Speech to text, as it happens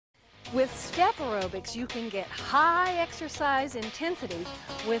With step aerobics, you can get high exercise intensity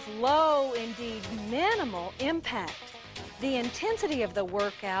with low, indeed minimal impact. The intensity of the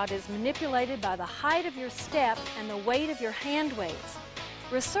workout is manipulated by the height of your step and the weight of your hand weights.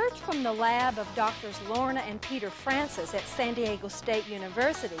 Research from the lab of Drs. Lorna and Peter Francis at San Diego State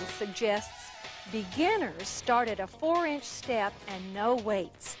University suggests beginners start at a 4-inch step and no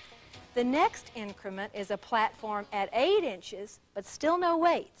weights. The next increment is a platform at 8 inches, but still no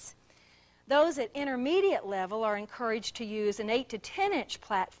weights. Those at intermediate level are encouraged to use an 8 to 10-inch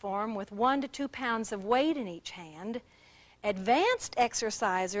platform with 1 to 2 pounds of weight in each hand. Advanced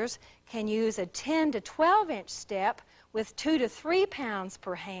exercisers can use a 10 to 12-inch step with 2 to 3 pounds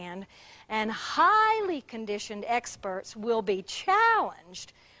per hand, and highly conditioned experts will be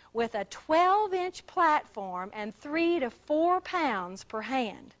challenged with a 12-inch platform and 3 to 4 pounds per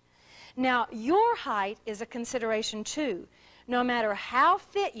hand. Now, your height is a consideration too. No matter how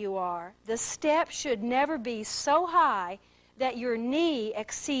fit you are, the step should never be so high that your knee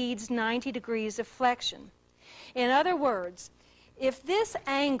exceeds 90 degrees of flexion. In other words, if this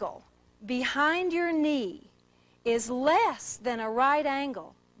angle behind your knee is less than a right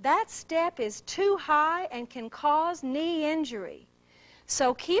angle, that step is too high and can cause knee injury.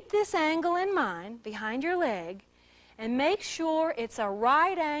 So keep this angle in mind behind your leg and make sure it's a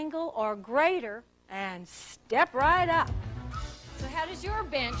right angle or greater and step right up. So how does your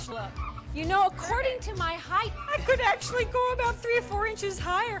bench look? You know, according to my height, I could actually go about 3 or 4 inches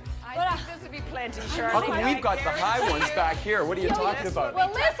higher. I think this would be plenty, Charlene. How come we've got the high ones back here? What are you talking about?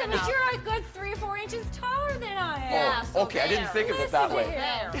 Well, listen, but you're a good 3 or 4 inches taller than I am. Yeah, so okay, I didn't think of it that way.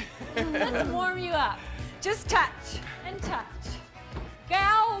 Let's warm you up. Just touch and touch.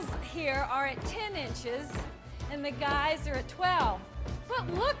 Gals here are at 10 inches, and the guys are at 12.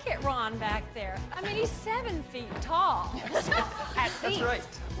 But look at Ron back there. I mean, he's 7 feet tall. That's right.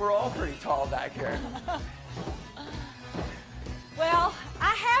 We're all pretty tall back here. Well,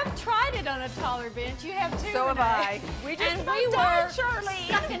 I have tried it on a taller bench. You have too. So have I. We just and about we died, were Charlene.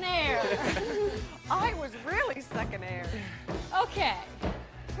 sucking air. I was really sucking air. Okay,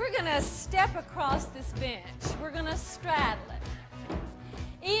 we're gonna step across this bench. We're gonna straddle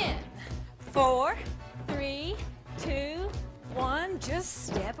it. In 4, 3, 2, 1, just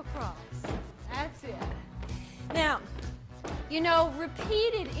step across. That's it. Now, you know,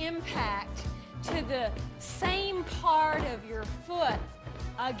 repeated impact to the same part of your foot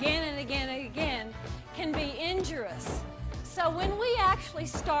again and again and again can be injurious. So when we actually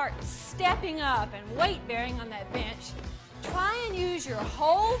start stepping up and weight bearing on that bench, try and use your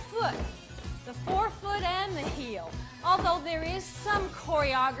whole foot, the forefoot and the heel. Although there is some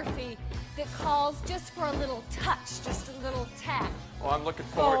choreography that calls just for a little touch, just a little tap. Well, I'm looking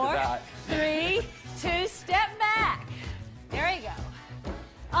forward to that. 3, 2, step back. There you go.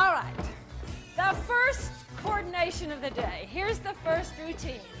 All right. The first coordination of the day. Here's the first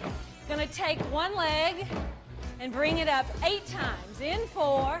routine. Gonna take one leg and bring it up 8 times. In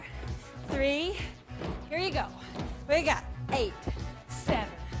 4, 3, here you go. We got 8, 7.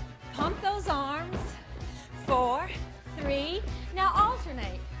 Pump those arms. 4, 3. Now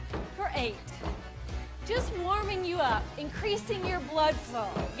alternate for 8. Just warming you up, increasing your blood flow.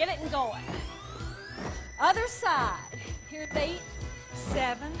 Get it and going. Other side. Here's 8,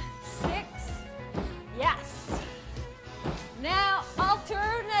 7, 6. Yes. Now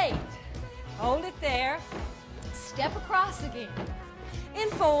alternate. Hold it there. Step across again. In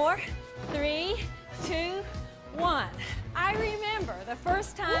 4, 3, 2, 1. I remember the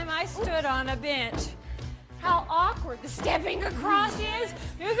first time I stood on a bench, how awkward the stepping across is.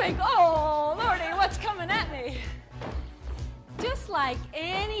 You think, oh, Lordy, what's coming at me? Just like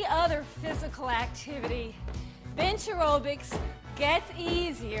any other physical activity, bench aerobics gets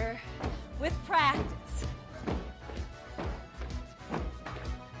easier with practice.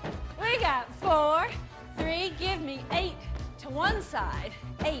 We got 4, 3, give me 8 to one side.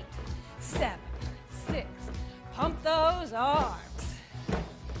 8, 7, 6. Pump those arms.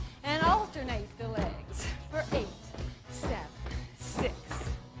 And alternate the legs for 8, 7, 6.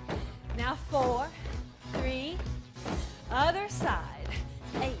 Now 4, 3, other side.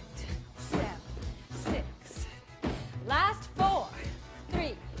 8, 7, 6. Last 4,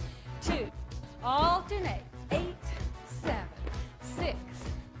 3, 2. Alternate. 8, 7, 6.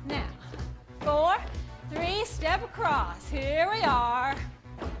 Now 4, 3, step across. Here we are.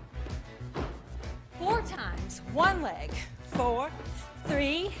 4 times, one leg. 4,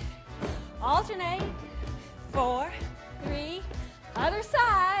 3, alternate. 4, 3, other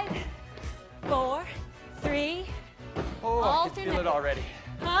side. 4, 3, Oh, I alternate. can feel it already.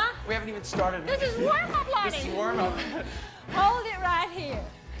 Huh? We haven't even started. This is warm-up, Lonnie. This is warm-up. Hold it right here.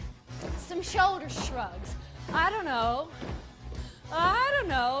 shoulder shrugs. I don't know,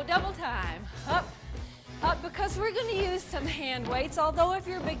 double time. Up, up, because we're going to use some hand weights, although if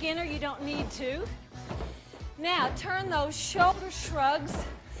you're a beginner, you don't need to. Now, turn those shoulder shrugs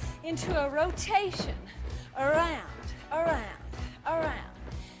into a rotation. Around, around, around.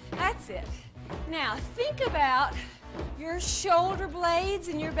 That's it. Now, think about your shoulder blades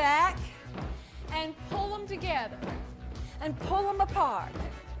in your back and pull them together and pull them apart.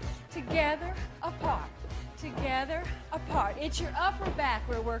 Together, apart. Together, apart. It's your upper back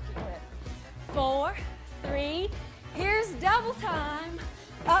we're working with. 4, 3, here's double time.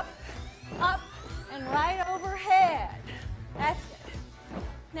 Up, up, and right overhead. That's it.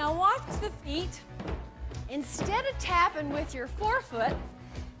 Now watch the feet. Instead of tapping with your forefoot,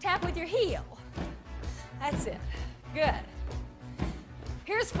 tap with your heel. That's it. Good.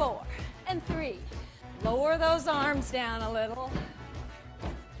 Here's 4 and 3. Lower those arms down a little.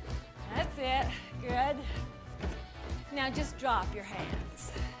 That's it. Good. Now just drop your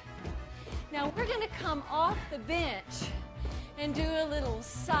hands. Now we're going to come off the bench and do a little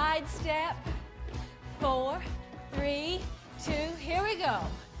side step. 4, 3, 2, here we go.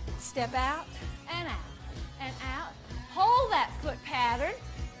 Step out and out and out. Hold that foot pattern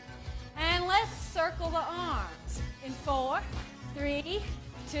and let's circle the arms. In 4, 3,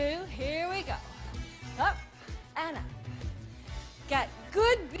 2, here we go. Up and up. Got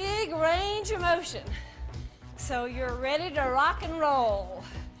good big range of motion. So you're ready to rock and roll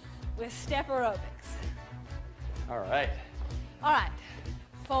with step aerobics. All right. All right.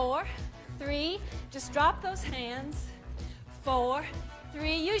 4, 3, just drop those hands. 4,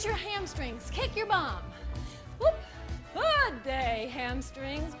 3, use your hamstrings. Kick your bum. Whoop. Good day,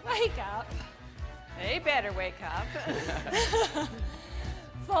 hamstrings. Wake up. They better wake up.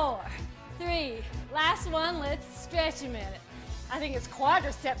 4, 3, last one. Let's stretch a minute. I think it's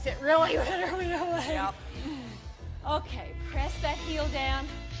quadriceps that really better be away. Yep. Okay, press that heel down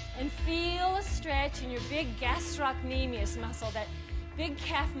and feel a stretch in your big gastrocnemius muscle, that big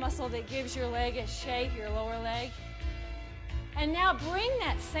calf muscle that gives your leg a shape, your lower leg. And now bring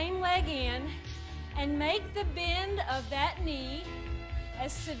that same leg in and make the bend of that knee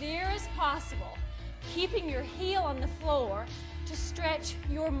as severe as possible, keeping your heel on the floor to stretch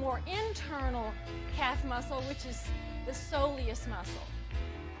your more internal calf muscle, which is the soleus muscle.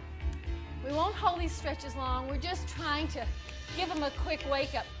 We won't hold these stretches long. We're just trying to give them a quick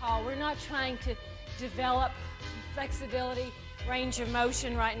wake-up call. We're not trying to develop flexibility, range of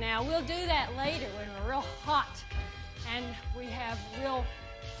motion right now. We'll do that later when we're real hot and we have real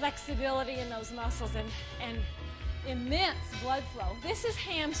flexibility in those muscles and immense blood flow. This is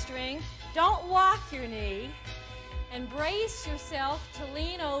hamstring. Don't lock your knee and brace yourself to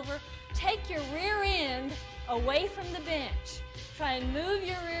lean over. Take your rear end away from the bench. Try and move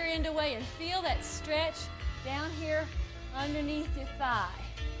your rear end away and feel that stretch down here underneath your thigh.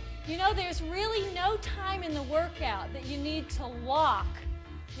 You know, there's really no time in the workout that you need to lock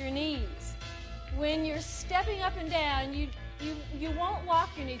your knees. When you're stepping up and down, you won't lock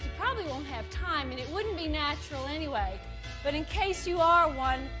your knees. You probably won't have time, and it wouldn't be natural anyway. But in case you are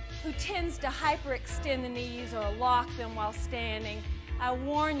one who tends to hyperextend the knees or lock them while standing, I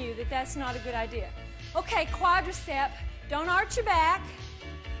warn you that that's not a good idea. Okay, quadricep. Don't arch your back,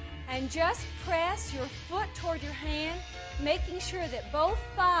 and just press your foot toward your hand, making sure that both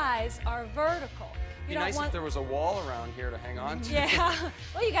thighs are vertical. It'd be nice if there was a wall around here to hang on to. Yeah.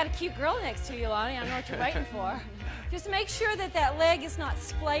 Well, you got a cute girl next to you, Lonnie. I don't know what you're waiting for. Just make sure that that leg is not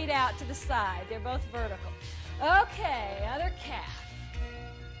splayed out to the side. They're both vertical. Okay, other calf.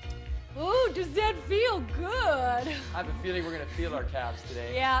 Ooh, does that feel good? I have a feeling we're going to feel our calves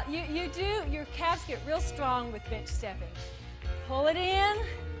today. Yeah, you do. Your calves get real strong with bench stepping. Pull it in.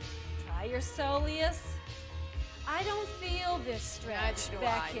 Try your soleus. I don't feel this stretch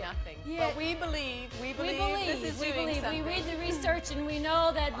back here. Nothing. Yeah. But we believe this is doing something. We read the research and we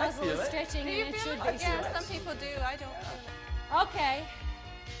know that muscle is stretching Do you and it feel should it? be Yeah, stretched. some people do. I don't feel it. Okay.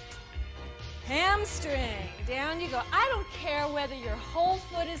 Hamstring, down you go. I don't care whether your whole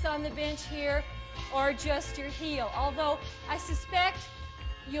foot is on the bench here or just your heel, although I suspect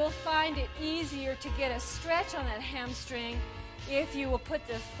you'll find it easier to get a stretch on that hamstring if you will put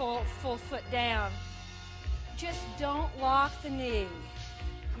the full foot down. Just don't lock the knee.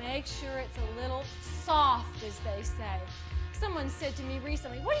 Make sure it's a little soft, as they say. Someone said to me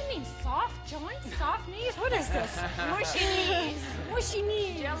recently, what do you mean, soft joints, soft knees? What is this? Mushy knees. Mushy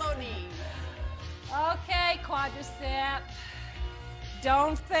knees. Jello knees. Okay, quadricep.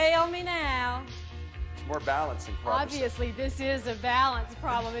 Don't fail me now. It's more balance in quadricep. Obviously, this is a balance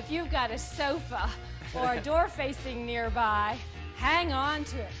problem. If you've got a sofa or a door facing nearby, hang on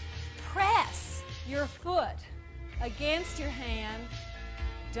to it. press your foot against your hand.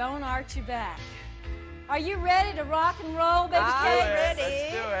 Don't arch your back. Are you ready to rock and roll, baby cakes? I'm ready.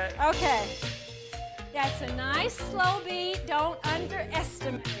 Let's do it. Okay. That's a nice slow beat. Don't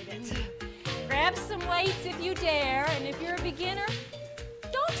underestimate it. Grab some weights if you dare, and if you're a beginner,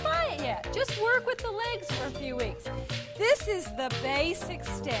 don't try it yet. Just work with the legs for a few weeks. This is the basic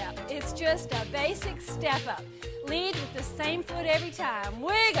step. It's just a basic step up. Lead with the same foot every time.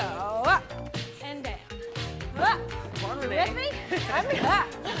 Wiggle up and down. Up. Come on, You Renee. with me? Up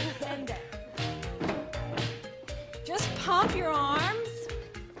and down. Just pump your arms.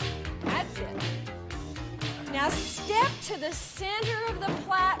 That's it. Now step to the center of the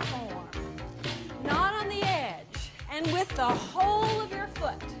platform, not on the edge, and with the whole of your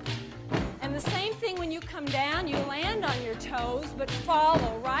foot. And the same thing when you come down, you land on your toes, but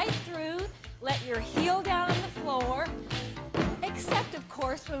follow right through. Let your heel down on the floor, except, of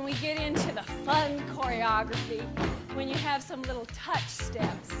course, when we get into the fun choreography, when you have some little touch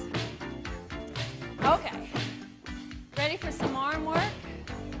steps. Okay. Ready for some arm work?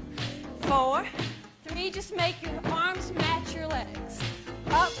 4, 3, just make your arms match your legs.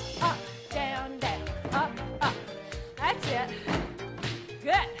 Up, up, down, down, up, up. That's it.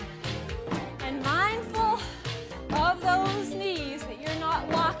 Good. And mindful of those knees that you're not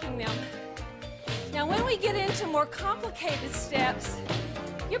locking them. Now when we get into more complicated steps,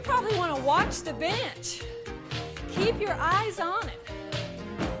 you probably want to watch the bench. Keep your eyes on it.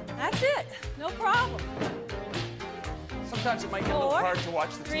 That's it. No problem. Sometimes it might get a little 4, hard to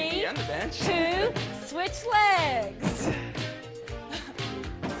watch the 3, TV and the bench. 2, switch legs.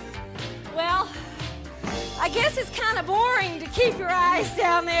 Well, I guess it's kind of boring to keep your eyes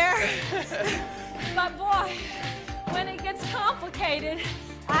down there. But boy, when it gets complicated,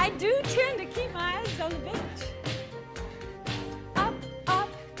 I do tend to keep my eyes on the bench. Up, up,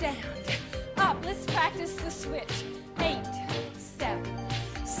 down, up. Let's practice the switch. 8, 7,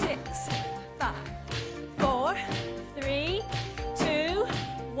 6, 5, 4, 3, 2,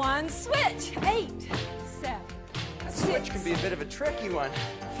 1, switch. 8, 7, That 6, switch can be a bit of a tricky one.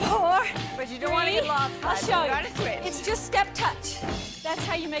 4, But you don't want to 3, get lost. I'll show you. gotta switch. It's just step touch. That's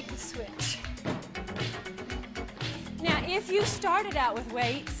how you make the switch. Now, if you started out with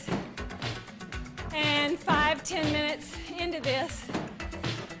weights and 5, 10 minutes into this,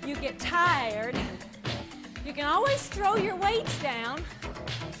 you get tired, you can always throw your weights down.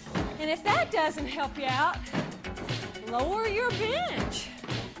 And if that doesn't help you out, lower your bench.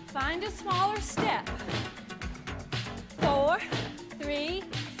 Find a smaller step. 4, 3,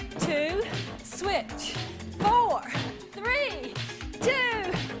 2, switch. 4, 3, 2,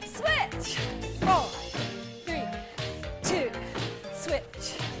 switch. 4, 3, 2,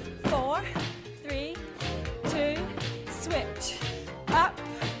 switch. 4, 3, 2, switch. Up,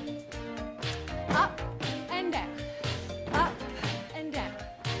 up and down. Up and down.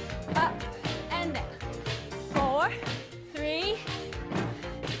 Up and down. 4, 3.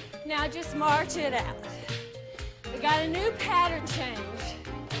 Now just march it out. We got a new pattern change.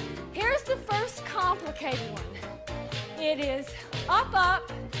 Here's the first complicated one. It is up,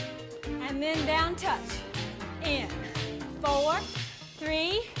 up, and then down touch. In. 4,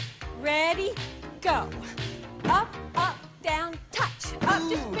 3, ready, go. Up, up, down, touch. Up,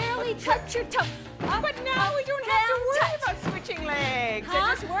 just barely touch your toe. Up, But now we don't have to down, worry touch. about switching legs. Huh?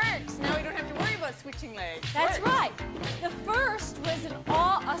 It just works. Now we don't have to worry about switching legs. That's Works. right. The first was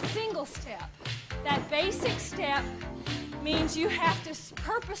a single step. That basic step means you have to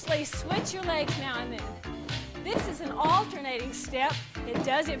purposely switch your legs now and then. This is an alternating step. It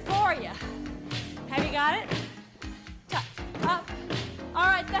does it for you. Have you got it? Touch, up. All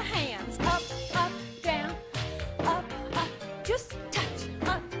right, the hands. Up, up, down, up, up. Just touch,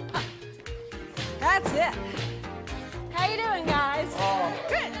 up, up. That's it. How you doing, guys? Oh,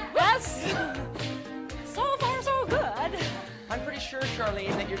 Good. That's so far so good. I'm pretty sure,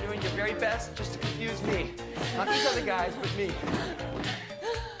 Charlene, that you're doing your very best just to confuse me. Not these other guys, but me.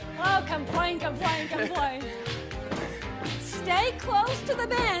 Oh, complain, complain, complain. Stay close to the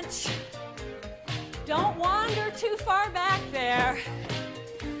bench. Don't wander too far back there.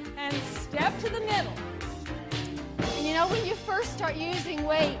 And step to the middle. And you know, when you first start using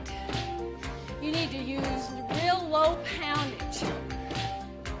weight, you need to use real low poundage.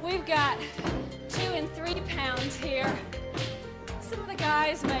 We've got 2 and 3 pounds here. Some of the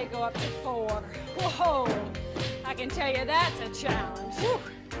guys may go up to 4. Whoa, I can tell you that's a challenge. Whew.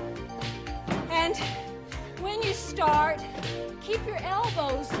 And when you start, keep your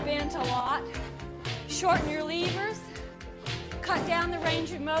elbows bent a lot. Shorten your levers. Cut down the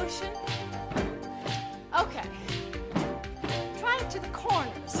range of motion. Okay. Try it to the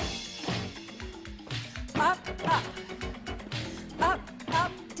corners.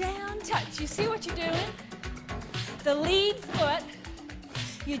 see what you're doing? The lead foot,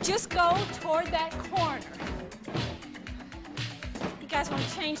 you just go toward that corner. You guys want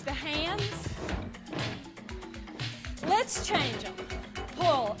to change the hands? Let's change them.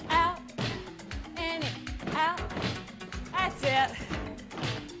 Pull out and in, out. That's it.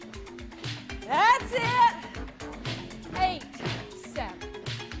 That's it. 8, 7,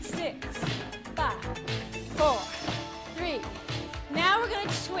 6, 5, 4, 3. Now we're going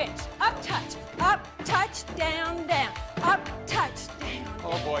to switch. Up, touch, down, down. Up, touch, down.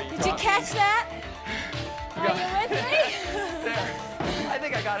 Oh boy, Did you catch that? Are you with me? There. I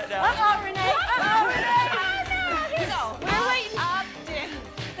think I got it now. Uh-oh, Renee. Uh-oh, Renee. Here we go. We're waiting. Up, down.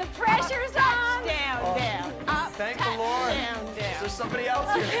 The pressure's on. Down, down. Up, Thank the touch, Lord. down, Is down. there somebody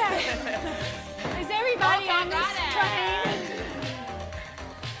else here? Okay. Is everybody Okay, on this got it.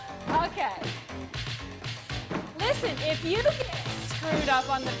 train? Okay. Listen, if you get screwed up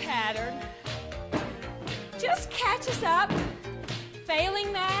on the pattern, just catch us up.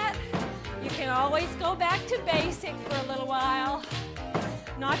 Failing that, you can always go back to basic for a little while.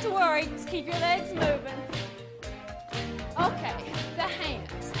 Not to worry, just keep your legs moving. Okay, the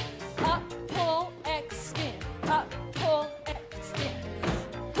hands. Up, pull, extend. Up, pull, extend.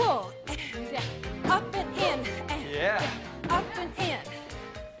 Pull and down. Up and in and Yeah. down. Up and in.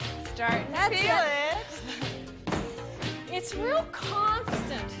 Starting to That's feel it. it. It's real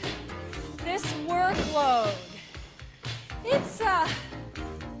constant, this workload.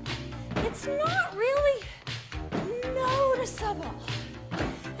 It's not really noticeable.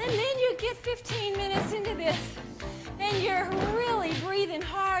 And then you get 15 minutes into this, and you're really breathing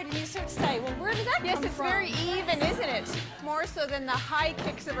hard, and you start to say, well, where did that Yes, come it's from? very even, isn't it? More so than the high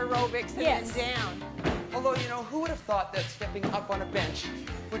kicks of aerobics and Yes. then down. Although, you know, who would have thought that stepping up on a bench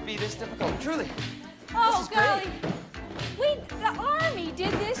would be this difficult? Truly. Oh, This is great. golly. The Army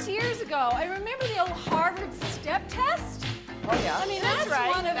did this years ago. I remember the old Harvard step test. Oh, yeah. I mean, That's right.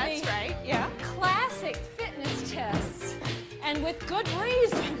 one of That's the right. Yeah. classic fitness tests, and with good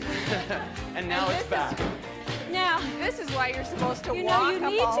reason. And now And it's this back. Now, This is why you're supposed to you walk know, you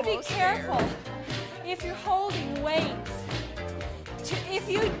up need all to be those careful stairs. if you're holding weights. If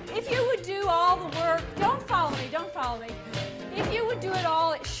you would do all the work, don't follow me. If you would do it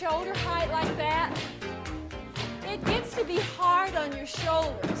all at shoulder height like that, it gets to be hard on your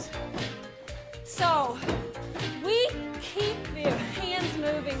shoulders. So we keep the hands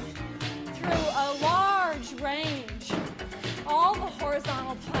moving through a large range, all the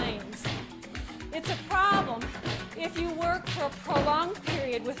horizontal planes. It's a problem if you work for a prolonged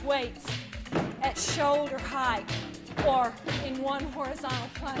period with weights at shoulder height or in one horizontal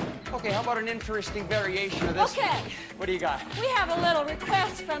plane. Okay, how about an interesting variation of this? Okay. What do you got? We have a little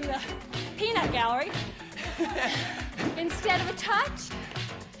request from the peanut gallery. Instead of a touch,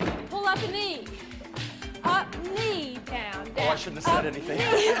 pull up a knee. Up, knee, down, down. Oh, I shouldn't have said up, anything.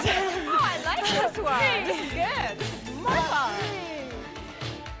 Knee, down. Oh, I like this one. Knee. This is good. This is more fun.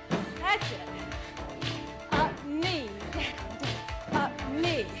 Knee. That's it. Up, knee, down, up,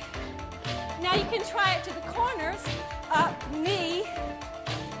 knee. Now you can try it to the corners. Up, knee.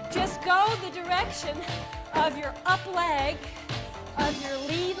 Just go the direction of your up leg, of your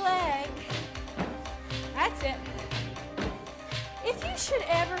lead leg. That's it. If you should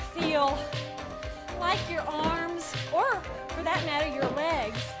ever feel like your arms, or for that matter, your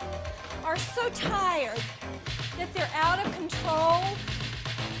legs, are so tired that they're out of control,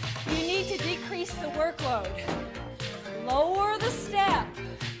 you need to decrease the workload. Lower the step,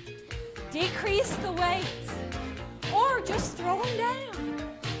 decrease the weights, or just throw them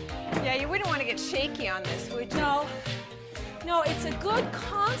down. Yeah, you wouldn't want to get shaky on this, would you? No, it's a good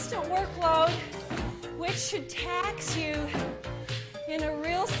constant workload which should tax you in a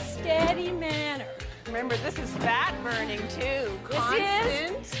real steady manner. Remember, this is fat burning too.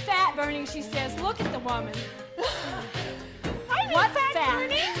 Constant. This is fat burning, she says. Look at the woman. I know What fat fat?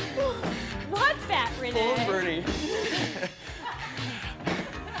 burning. What fat, Renee? Full Bernie.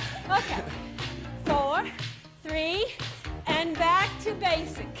 Okay. 4, 3, and back to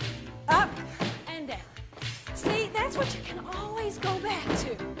basic. Up and down. See, that's what you can always go back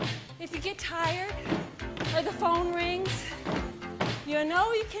to. If you get tired or the phone rings, you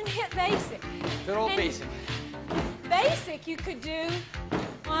know you can hit basic. Good old And basic. Basic you could do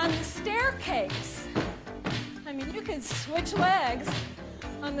on the staircase. I mean, you could switch legs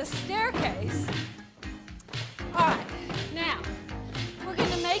on the staircase. All right, now, we're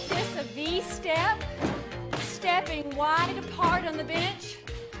going to make this a V step, stepping wide apart on the bench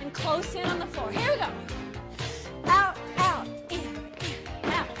and close in on the floor. Here we go. Out, out, in,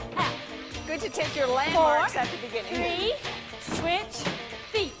 out, out. Good to take your landmarks 4, at the beginning. 3, switch,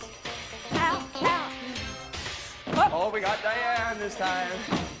 feet. Out, Oh, we got Diane this time.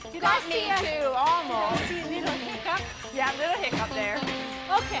 Did Got I me see a, too, almost. see a little hiccup? Yeah, little hiccup there.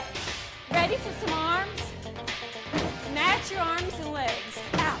 Okay, ready for some arms? Match your arms and legs.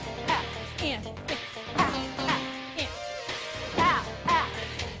 Out, out, in, out, in, out, out.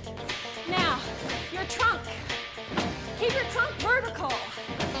 Now, your trunk. Keep your trunk vertical.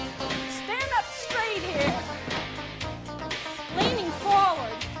 Stand up straight here. Leaning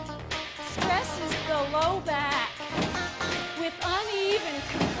forward. Stresses the low back with uneven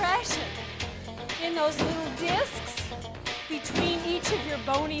compression in those little discs between each of your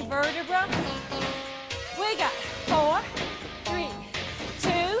bony vertebrae. We got 4, 3,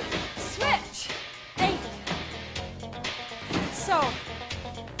 2, switch, 8. So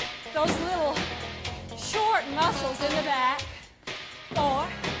those little short muscles in the back, 4,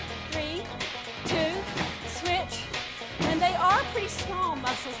 3, 2, switch, and they are pretty small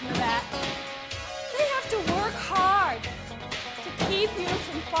muscles in the back. They have to work hard to keep you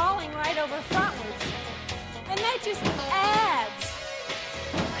from falling right over frontwards. And that just adds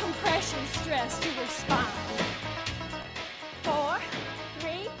compression stress to your spine. 4,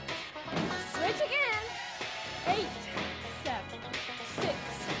 3, switch again. 8, 7, 6,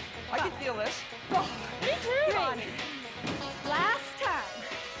 I can feel this. 4, 3. Last time.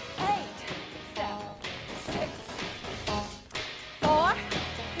 8, 7, 6, 4,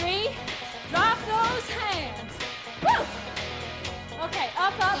 3. Drop those hands. Woo! Okay,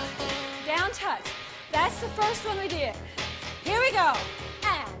 up, up, down, touch. That's the first one we did. Here we go.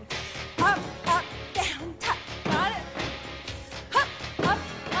 And up, up, down, touch. Got it? Up, up,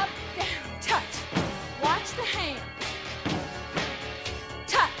 up, down, touch. Watch the hands.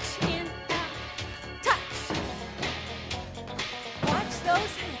 Touch, in, out, touch. Watch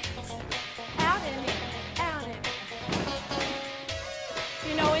those hands. Out and in, out and in.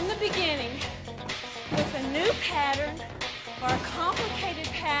 You know, in the beginning, with a new pattern or a complicated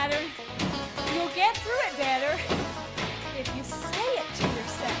pattern, you'll get through it better if you say it to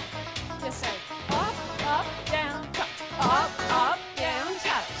yourself. Just say, up, up, down, touch. Up, down,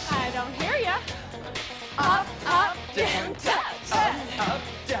 touch. I don't hear ya. Up, down, touch. Up,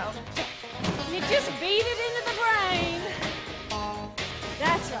 down. You just beat it into the brain.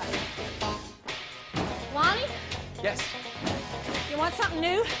 That's right. Lonnie, Yes, you want something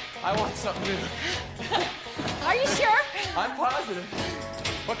new? I want something new. Are you sure? I'm positive.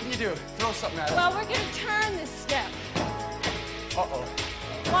 What can you do? Throw something at it. Well, we're going to turn this step. Uh-oh.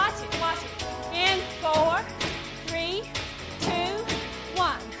 Watch it, watch it. In 4, 3, 2,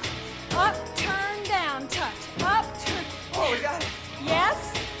 1. Up, turn, down, touch. Up, turn. Oh, we got it.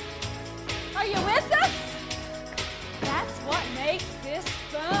 Yes? Are you with us? That's what makes this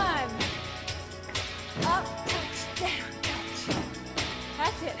fun. Up, touch, down, touch.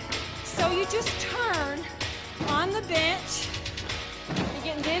 That's it. So you just turn on the bench. You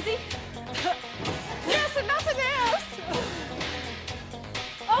getting dizzy? Yes, and nothing else.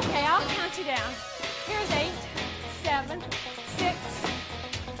 Okay, I'll count you down. Here's 8, 7, 6.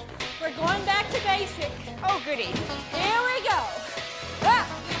 We're going back to basic. Oh, goody. Here we go. Up,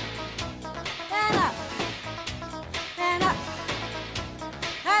 and up, and up.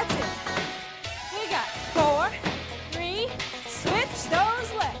 That's it. We got 4, 3, switch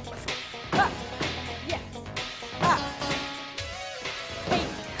those legs. Up, yes, up. 8,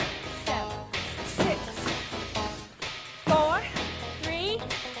 7, 6, 4, 3,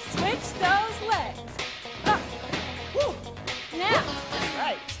 switch those legs. Up. Woo. Now,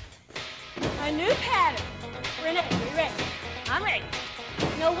 Right. a new pattern. Renee, are you ready? I'm ready.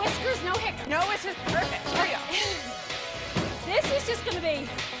 No whiskers, no hiccups. No, it's just perfect. There you go. This is just going to be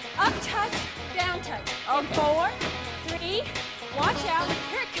up touch, down touch. In Okay. 4, 3, watch out,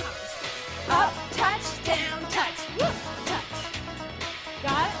 here it comes. Up, touch, down, touch. Woo, touch.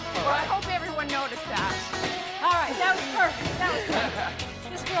 Got it? Well, I hope everyone noticed that. All right, that was perfect. That was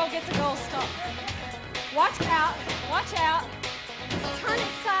perfect. This girl gets a gold star. Watch out, watch out. Turn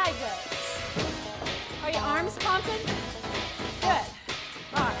it sideways. Are your arms pumping? Good.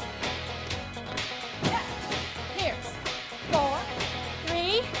 All right. Yeah. Here's 4,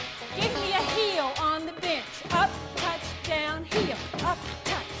 3. Give me a heel on the bench. Up, touch, down, heel. Up,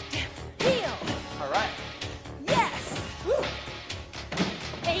 touch, down, heel. All right. Yes. Woo.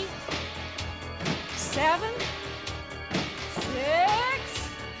 8, 7, 6.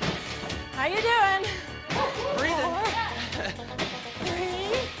 How you doing? Breathing. 4,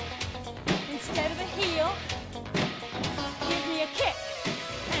 3. Instead of a heel, give me a kick.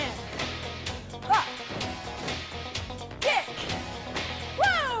 And up. Kick.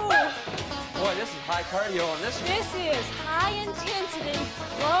 Whoa! Boy, this is high cardio on this one. This is high intensity,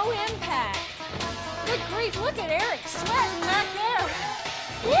 low impact. Good grief, look at Eric sweating back there.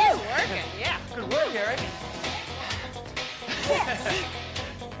 He's working, yeah. Good work, Eric. Yes.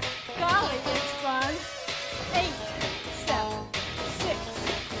 Golly, it's fun. 8, 7, 6,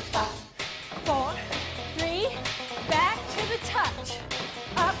 5, 4, 3, back to the touch.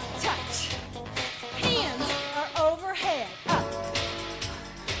 Up, touch. Hands are overhead. Up.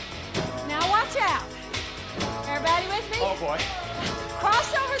 Now watch out. Everybody with me? Oh, boy.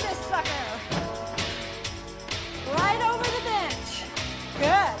 Cross over this sucker. Right over the bench. Good.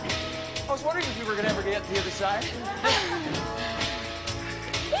 I was wondering if you were going to ever get to the other side.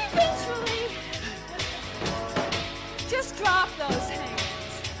 Eventually. Just drop those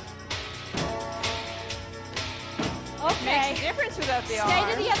hands. Okay. Makes a difference without the Stay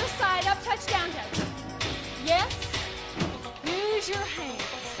arms. to the other side, up, touch, down, touch. Yes. Use your hands.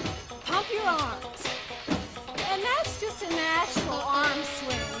 Pump your arms. And that's just a natural arm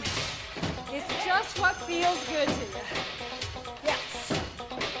swing. It's just what feels good to you. Yes.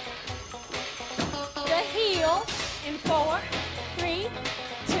 The heel in 4, 3,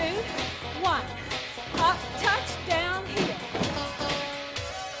 2, 1. Up, touch, down, heel.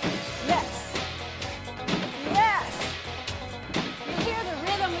 Yes. Yes. You hear the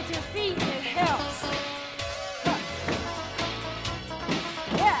rhythm with your feet and it helps. Up.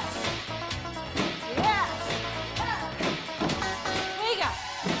 Yes. Yes. We got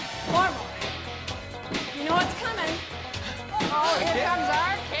one more. You know what's coming? Oh, here comes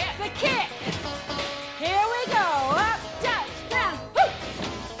our kick. The kick. Here we go. Up, touch, down. Woo.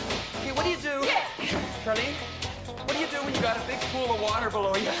 Okay, what do you do? Kick. Charlene, what do you do when you got a big pool of water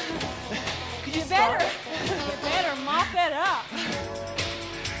below you? Could you You better, start? you better mop it up.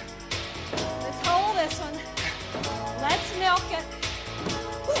 Let's hold this one. Let's milk it.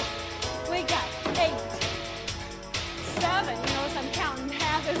 Woo. We got 8, 7. You notice I'm counting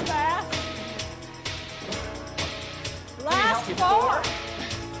half as fast. Last help you? 4,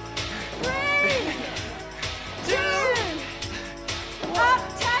 3, 2, up,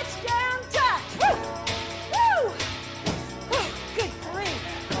 touch, down, touch. Woo! Woo! Woo! Good grief.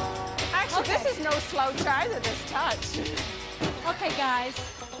 Actually, Okay. this is no slouch either, this touch. Okay, guys.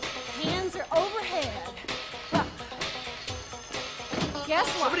 Hands are overhead. Up. Guess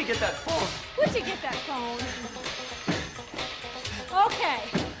what? Somebody get that phone. Where'd you get that phone? Okay.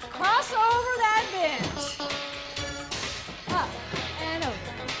 Cross over that bench. Up and over.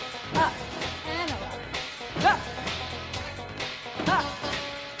 Up and over. Up. Up.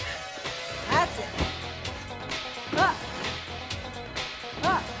 That's it. Up.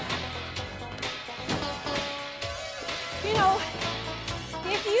 Up. You know,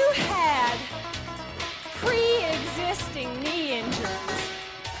 if you had pre-existing knee injuries,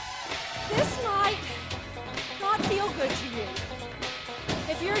 this might not feel good to you.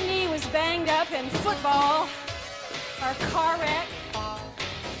 If your knee was banged up in football or car wreck,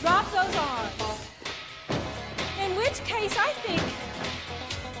 drop those arms. In which case, I think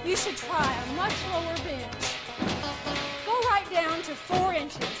you should try a much lower bench. Go right down to 4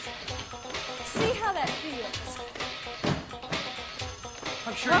 inches. See how that feels.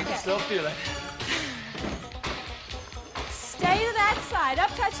 I'm sure you Okay. can still feel it. Stay to that side.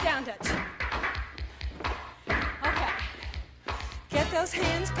 Up, touch, down, touch. Okay. Get those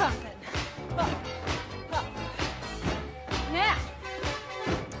hands pumping. Up, up. Now,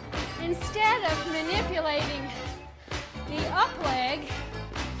 instead of manipulating the up leg,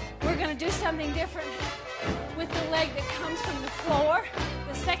 we're going to do something different with the leg that comes from the floor.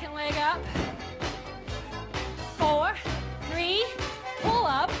 The second leg up. 4, 3, pull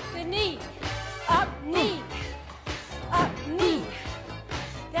up the knee. Up, knee. Up, knee.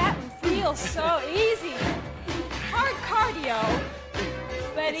 That one feels so easy. Hard cardio,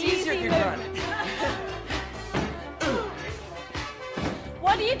 but It's easy easier if you run. movement.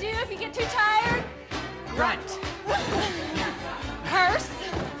 What do you do if you get too tired? Grunt. Hearse.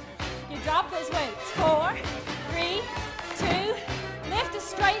 You drop those weights. 4, 3, 2, lift a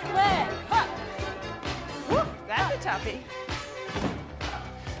straight leg. Up. Woo, that's a toughie.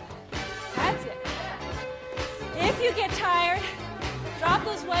 That's it. If you get tired, drop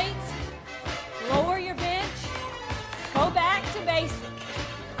those weights, lower your bench, go back to basic.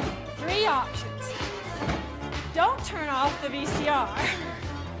 3 options. Don't turn off the VCR.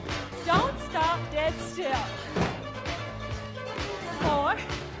 Don't stop dead still. 4,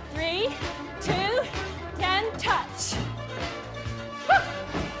 3, 2, 10, touch. Woo!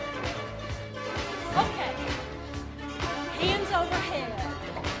 Okay. Hands overhead.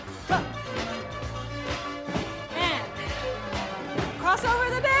 Up. And cross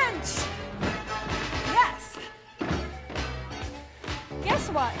over the bench. Yes. Guess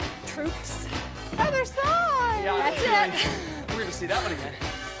what, troops? Other other side. Yeah, That's it. We're going to see that one again.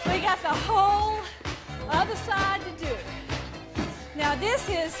 We got the whole other side to do. Now this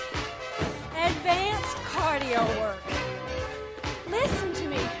is advanced cardio work. Listen to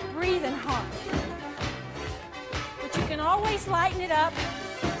me, breathing hard. But you can always lighten it up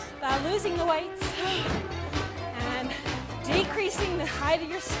by losing the weights and decreasing the height of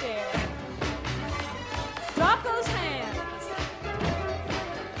your stair. Drop those hands.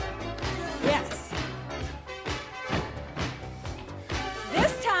 Yes.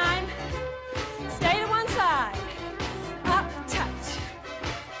 This time, stay to one side. Up, touch.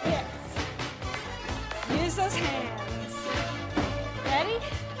 Yes. Use those hands. Ready?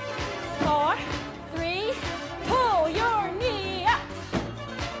 4, 3, pull your knee up.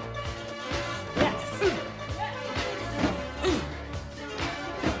 Yes.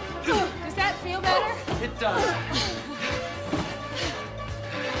 Does that feel better? It does.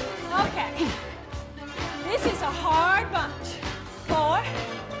 Okay. This is a hard bunch. 4,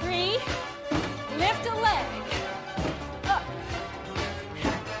 3, lift a leg. Up.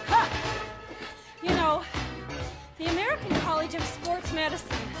 Up. You know, the American College of Sports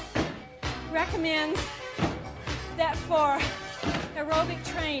Medicine recommends that for aerobic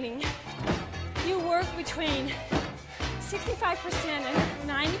training, you work between 65% and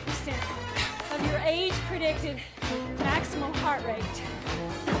 90% of your age-predicted maximum heart rate.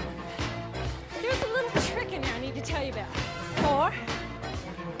 There's a little trick in there I need to tell you about. 4,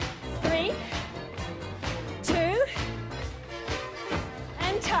 3, 2,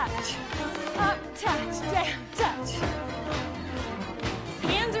 and touch. Up, touch, down, touch.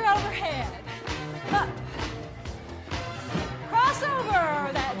 Hands are overhead. Up. Cross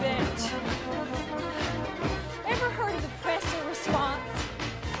over that bench. Ever heard of the pressor response?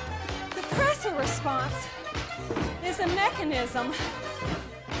 The pressor response is a mechanism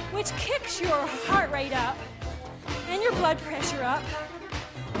which kicks your heart rate up and your blood pressure up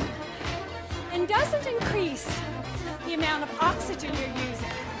and doesn't increase the amount of oxygen you're using.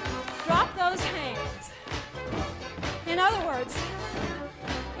 Drop those hands. In other words,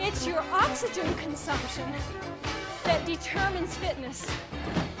 it's your oxygen consumption that determines fitness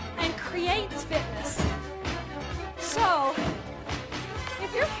and creates fitness. So,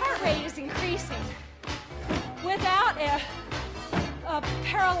 if your heart rate is increasing without a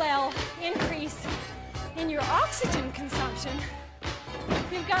parallel increase in your oxygen consumption,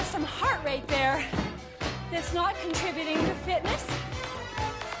 you've got some heart rate there that's not contributing to fitness.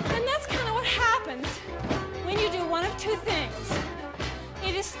 And that's kind of what happens when you do one of two things.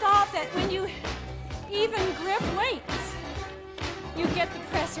 It is thought that when you even grip weights, you get the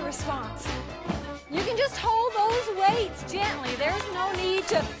pressor response. You can just hold those weights gently. There's no need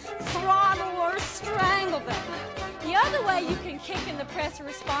to throttle or strangle them. The other way you can kick in the pressor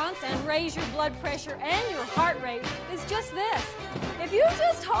response and raise your blood pressure and your heart rate is just this. If you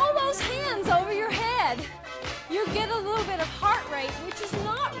just hold those hands over your head, you get a little bit of heart rate, which is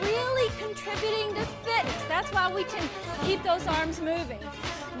not really contributing to fitness. That's why we can keep those arms moving.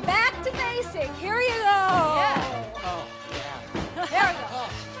 Back to basic. Here you go. Yeah. Oh, yeah. There we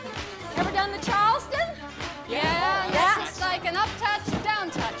go. Ever done the Charleston? Yeah, Yeah. it's like an up touch, down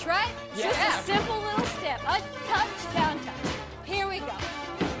touch, right? It's just a simple little step. Up, touch, down, touch. Here we go.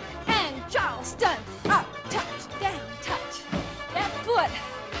 And Charleston. Up, touch, down, touch. That foot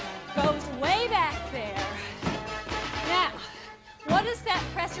goes way back there. Now, what does that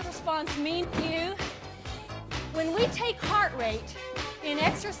pressure response mean to you? When we take heart rate in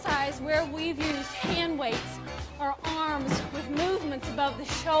exercise where we've used hand weights or arms with movements above the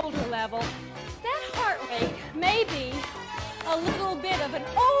shoulder level, that heart rate may be a little bit of an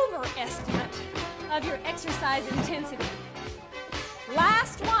overestimate of your exercise intensity.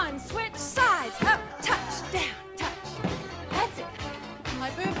 Last one, switch sides, up, touch, down, touch. That's it.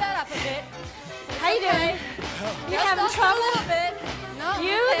 Might move that up a bit. How you doing? You Just having up trouble? a little bit. No.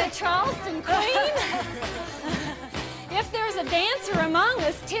 You, okay. the Charleston queen? If there's a dancer among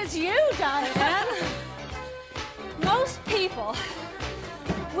us, 'tis you, Diane. Most people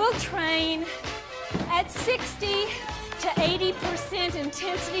will train at 60 to 80%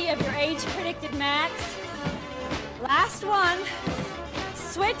 intensity of your age-predicted max. Last one,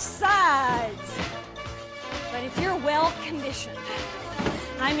 switch sides. But if you're well-conditioned,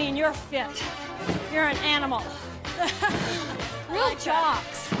 I mean you're fit, you're an animal. Real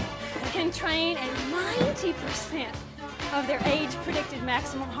jocks can train at 90% of their age-predicted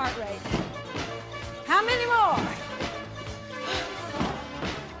maximum heart rate. How many more?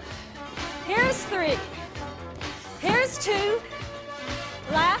 Here's 3. Here's 2.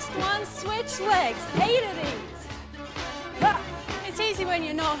 Last one, switch legs. 8 of these. It's easy when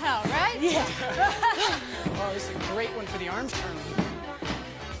you know how, right? Yeah. Oh, this is a great one for the arms, Charlene.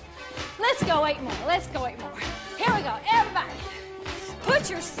 Let's go 8 more. Let's go 8 more. Here we go. Everybody, put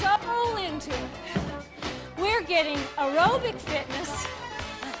your soul into it. We're getting aerobic fitness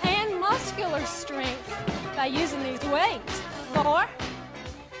and muscular strength by using these weights. 4,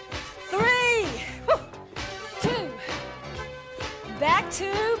 3, 2, back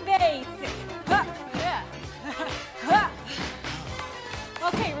to basic. Up, yeah. Up.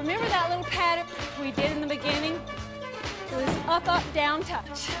 Okay, remember that little pattern we did in the beginning? It was up, up, down,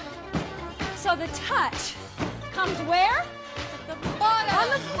 touch. So the touch comes where? At the bottom. On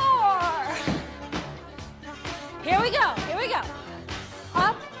the floor. Here we go. Here we go.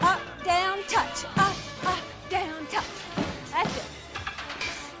 Up, up, down, touch. Up, down, touch. That's it.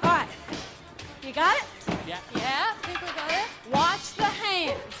 All right. You got it? Yeah. Yeah, I think we got it. Watch the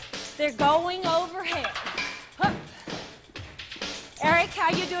hands. They're going overhead. Hup. Eric, how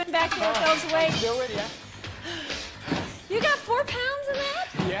you doing back there with those weights? Do it, yeah. You got 4 pounds in that?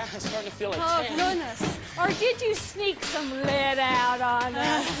 Yeah, I'm starting to feel like Oh, 10. goodness. Or did you sneak some lead out on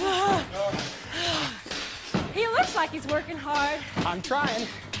us? He looks like he's working hard. I'm trying.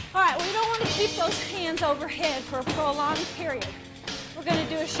 All right, we don't want to keep those hands overhead for a prolonged period. We're going to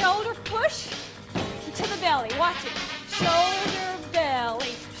do a shoulder push to the belly. Watch it. Shoulder,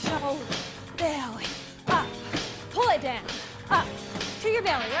 belly, shoulder, belly. Up. Pull it down. Up. To your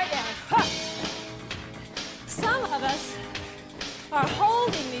belly, right down. Up. Some of us are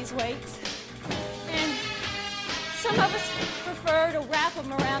holding these weights, and some of us prefer to wrap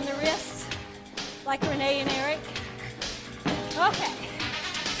them around the wrists, like Renee and Eric. Okay.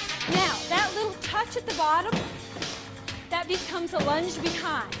 Now, that little touch at the bottom, that becomes a lunge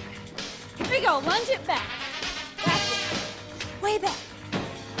behind. Here we go, lunge it back. That's it. Way back.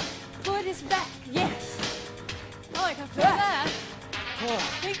 Foot is back, yes. Oh, I can feel that.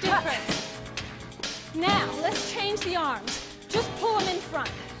 Big difference. Now, let's change the arms. Just pull them in front.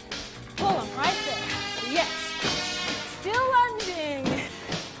 Pull them right there. Yes. Still lunging.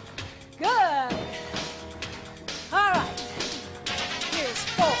 Good. All right. Here's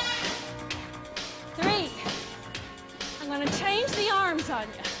 4, 3. I'm going to change the arms on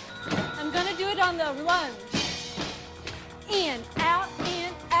you. I'm going to do it on the lunge. In, out,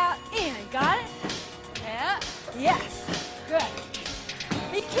 in, out, in. Got it? Yeah. Yes. Good.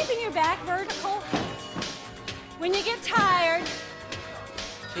 Are you keeping your back vertical? When you get tired,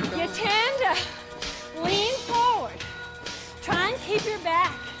 you tend to lean forward. Try and keep your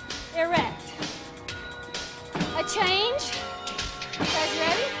back erect. A change. You guys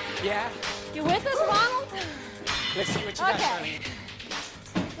ready? Yeah. You with us, Ronald? Let's see what you got, Okay.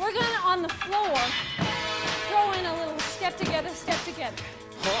 Charlene. We're going to, on the floor, throw in a little step together, step together.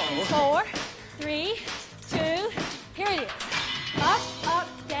 Oh. 4, 3, 2, here it is. Up, up,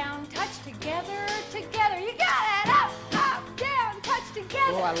 down, touch, together, together. You got it! Up, up, down, touch,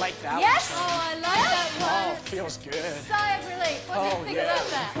 together. Oh, I like that Yes? one. Oh, I like that Oh, one. it feels good. Sigh of relief. What do Oh, you think yeah. about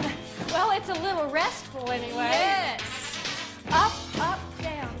that? Well, it's a little restful anyway. Yes. Up, up,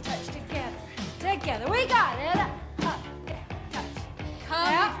 down, touch, together, together. We got it. Up, up, down, touch.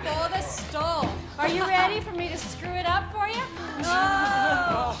 Come Yeah. before the storm. Are you ready for me to screw it up for you?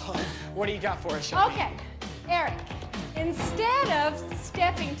 Oh, what do you got for us, Charlene? Okay, Eric, instead of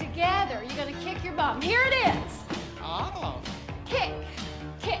stepping together, you're going to kick your bum. Here it is. Oh. Kick,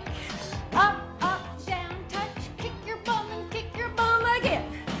 kick. Up, up, down, touch. Kick your bum and kick your bum again.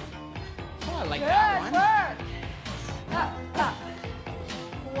 Oh, I like Good that one. work. Up, up.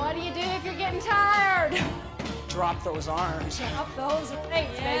 What do you do if you're getting tired? Drop those arms. Up those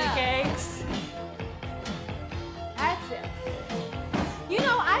weights, baby cakes. That's it. You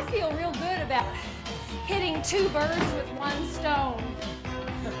know, I feel real good about hitting 2 birds with 1 stone.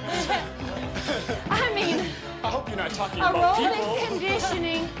 I mean, I hope you're not talking about aerobic people.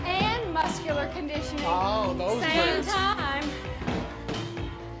 conditioning and muscular conditioning. Oh, those same birds. time.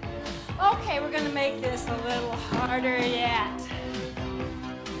 Okay, we're going to make this a little harder yet.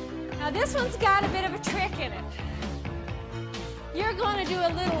 Now this one's got a bit of a trick in it. You're going to do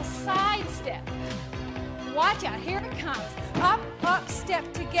a little side step. Watch out, here it comes. Up, up,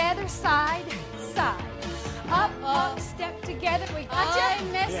 step together, side, side. Up, up, step together. We got you.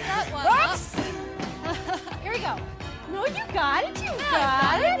 I messed that one Whoops. up. Here we go. No, you got it. You Yeah,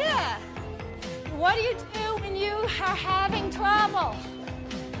 got it. Yeah. What do you do when you are having trouble?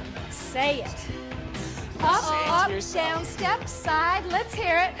 Say it. Up, Say it to up, yourself. down, step, side. Let's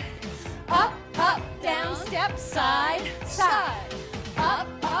hear it. Up, up, down, step, side, side. Up,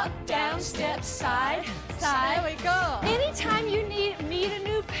 up, down, step, side, side. There we go. Anytime you meet a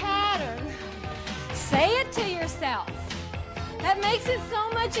new pattern, say it to yourself. That makes it so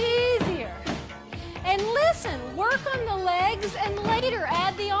much easier. And listen, work on the legs and later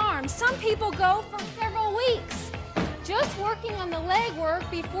add the arms. Some people go for several weeks just working on the leg work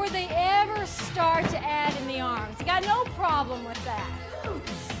before they ever start to add in the arms. You got no problem with that.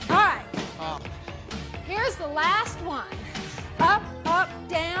 All right. Here's the last one. Up, up,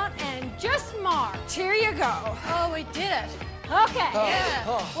 down, and just march. Here you go. Oh, we did it. Okay.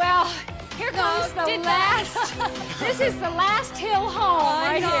 Well, here comes the last. This is the last hill home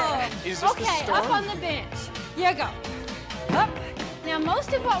right here. Is this okay, the storm? up on the bench. You go. Up. Now,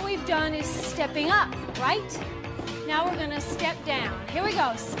 most of what we've done is stepping up, right? Now we're going to step down. Here we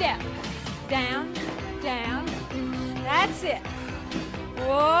go. Step. Down, down. That's it.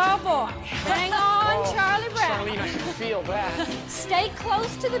 Oh, boy. Hang on, Charlie Brown. Charlene, I can feel that. Stay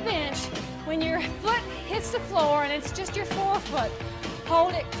close to the bench. When your foot hits the floor and it's just your forefoot,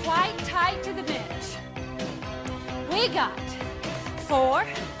 hold it quite tight to the bench. We got 4,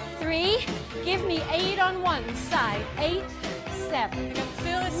 3, give me 8 on one side. 8, 7. I can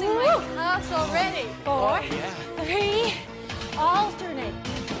feel this in my calves already. 4, 3, alternate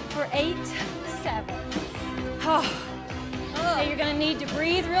for 8, 7. Oh. Now you're going to need to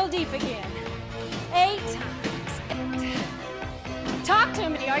breathe real deep again. 8 times 8. Talk to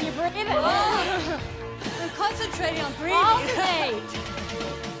me. Are you breathing? I'm concentrating on breathing. Alternate.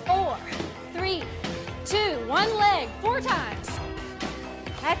 4, 3, 2, one leg. 4 times.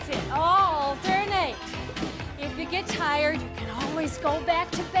 That's it. Alternate. If you get tired, you can always go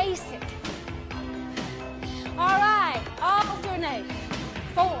back to basic. All right. Alternate.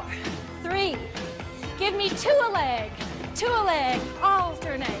 4, 3. Give me 2 a leg. 2 a leg.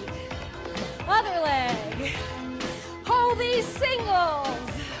 Alternate. Other leg. Hold these singles.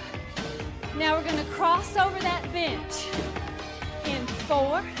 Now we're going to cross over that bench. In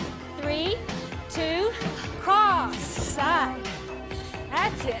 4, 3, 2, cross. Side.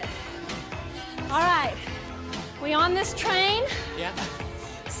 That's it. All right. We on this train? Yeah.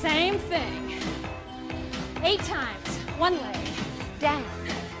 Same thing. 8 times. One leg. Down,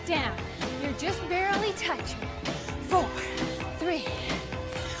 down. You're just barely touching. 4, 3.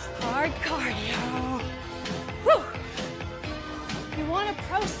 Hard cardio. Whew. You want to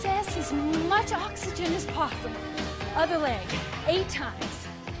process as much oxygen as possible. Other leg, 8 times.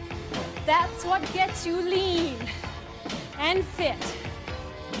 That's what gets you lean and fit.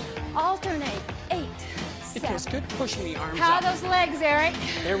 Alternate, 8, 7. It feels good pushing the arms How up. are those legs, Eric?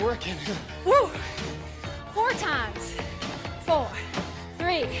 They're working. Woo! 4 times. 4,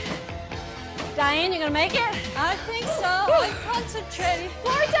 3. Diane, you gonna make it? I think so. I'm concentrating.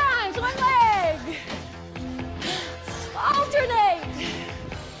 4 times, one leg. Alternate.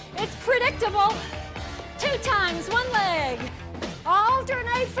 It's predictable. 2 times, one leg.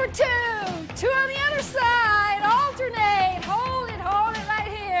 Alternate for 2. 2 on the other side. Alternate. Hold it right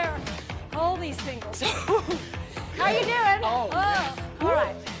here. Hold these singles. How you doing? Oh, yeah. All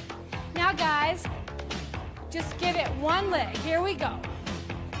right. Now, guys, just give it one leg. Here we go.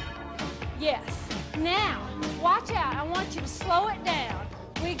 Yes. Now, watch out. I want you to slow it down.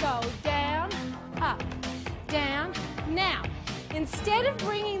 We go down, up, down. Now, instead of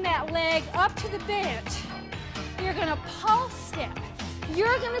bringing that leg up to the bench, you're going to pulse step.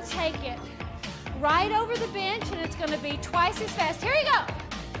 You're going to take it right over the bench, and it's going to be twice as fast. Here you go.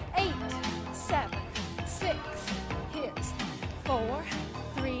 8, 7, 6. Here's 4,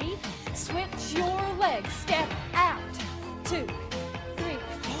 3. Switch your legs. Step out. 2, 3,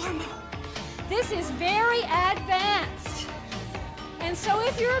 4 more. This is very advanced. And so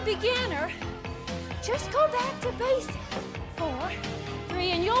if you're a beginner, just go back to basic. 4,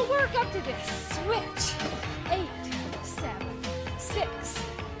 3, and you'll work up to this. Switch. 8, 7, 6.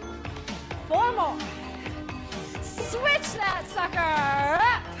 4 more. Switch that sucker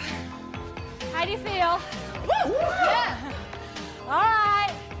up. How do you feel? Woo! Yeah. All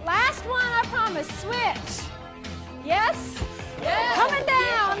right. Last one, I promise. Switch. Yes? Yeah. Coming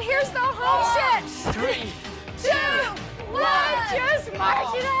down. Here's the home stretch. 3, 2, 1. Just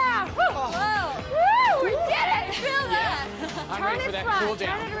march it out. Woo! Woo! We did it. Feel that? I'm Turn ready for it that front. cool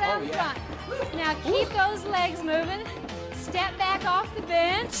down. Turn it around Oh, yeah. front. Now keep those legs moving. Step back off the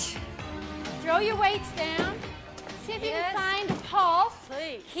bench. Throw your weights down. See if you can find a pulse.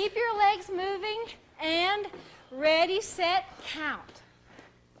 Please. Keep your legs moving and ready, set, count.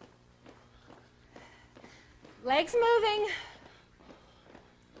 Legs moving.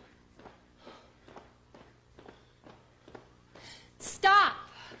 Stop.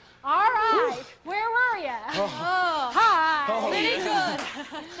 All right. Where were you? Oh, Hi. pretty good.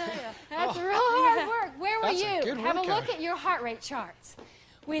 That's real hard work. Where were That's a you? good Have a workout. look at your heart rate charts.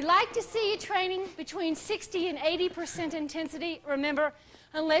 We like to see you training between 60 and 80% intensity. Remember,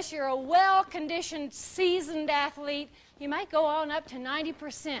 unless you're a well-conditioned, seasoned athlete, you might go on up to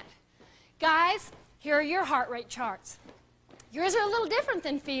 90%. Guys, here are your heart rate charts. Yours are a little different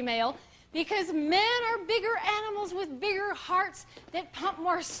than female because men are bigger animals with bigger hearts that pump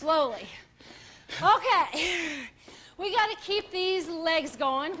more slowly. Okay, we got to keep these legs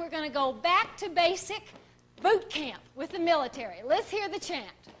going. We're going to go back to basic boot camp with the military. Let's hear the chant.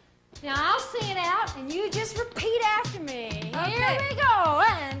 Now, I'll sing it out, and you just repeat after me. Okay. Here we go.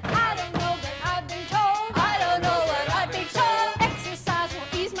 And I don't know, but I've been told. I don't know what I've been told. Exercise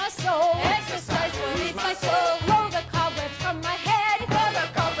will ease my soul. Exercise will ease my soul. Blow the cobwebs from my head. Blow the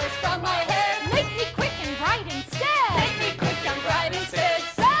cobwebs from my head. Make me quick and bright instead. Make me quick and bright instead.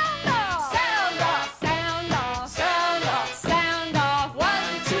 Sound off. Sound off. Sound off. Sound off. Sound off. 1,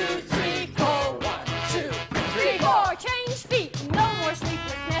 2, 3, 4. 1, 2, 3, 4. Change feet. No more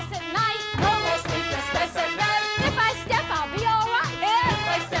sleeplessness at night. No more sleeplessness at night. If I step, I'll be all right. If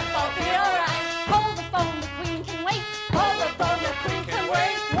I step, I'll be all right. Hold the phone, the queen can wait. Hold the phone, the queen can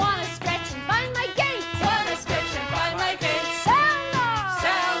wait. Wanna stretch and find my gait. Wanna stretch and find my gait. Sound off.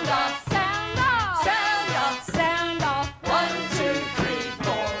 Sound off. Sound off. Sound off. Sound off. 1, 2, 3,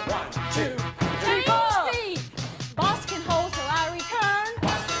 4. 1, 2, 3, 4. Speed. Boss can hold till I return.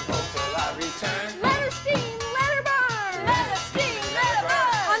 Boss can hold till I return. Let her steam, let her burn. Let her steam, let her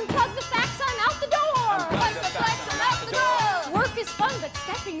burn. Unplug the facts, I'm out the door. Unplug the facts, I'm out the door. Work is fun, but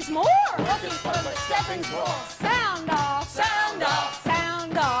stepping's more. Work is fun, but stepping's more. Sound off. Sound off.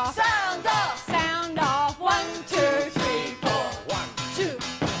 Sound off. Sound off. Sound off. 1, 2, 3, 4. 1, 2,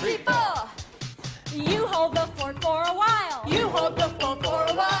 3, 4. You hold the fort for a while. You hold the fort for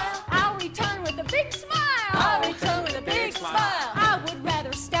a while. I'll return with a big smile. I'll return with a big smile. I would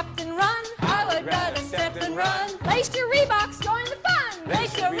rather step than run. I would rather step than run. Lace your Reeboks, join the fun.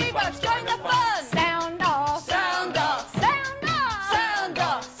 Lace your Reeboks, join the fun. Sound off. Sound off. Sound off. Sound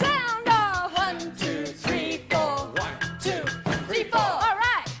off. Sound off. 1, 2, 3, 4. 1, 2, 3, 4. All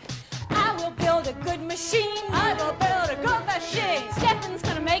right. I will build a good machine. I will build a good machine. Stepping's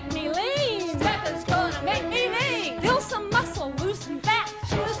gonna make me lean. Stepping's gonna make me lean. Build some muscle, lose some fat.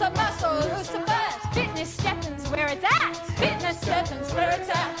 Lose some muscle, lose some fat. Fitness stepping's where it's at. Fitness stepping's where it's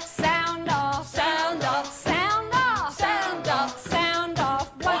at. Sound off. Sound off. Sound off. Sound off. Sound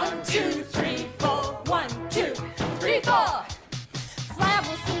off. 1, 2, 3, 4. 1, 2, 3, 4. Flab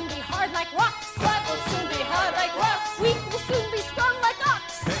will soon be hard like rocks. Flab will soon be hard like rocks. Wheat will soon be strong like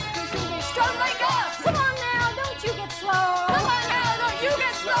ox. Will soon be strong like ox. Come on now, don't you get slow. Come on now, don't you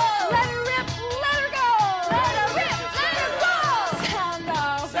get slow. Let her rip, let her go. Let her rip, let her go. Sound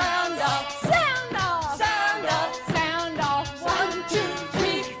off. Sound off. Sound off. Sound off. Sound off. 1, 2,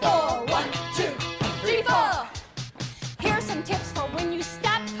 3, 4. 1, 2, 3, 4. Here's some tips for when you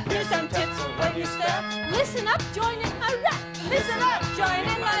step. Here's some tips for when you step. Listen up, join in my rap. Listen up, join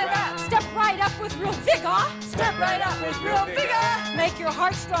in my rap. Step right up with real vigor. Step right up with real vigor. Make your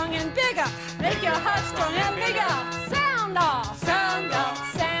heart strong and bigger. Make your heart strong and bigger. Sound off. Sound off.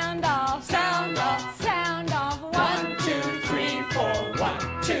 Sound off. Sound off. Sound off. 1, 2, 3, 4.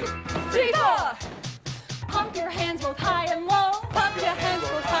 1, 2, 3, 4. Pump your hands both high and low. Pump your hands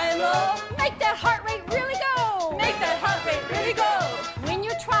both high and low. Make that heart rate really go. Make that heart rate really go. When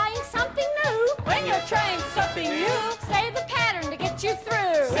you're trying something new, When you're trying something new, say the pattern to get you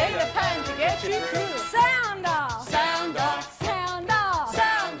through. say the pattern to get you through. Sound off. Sound off. Sound off.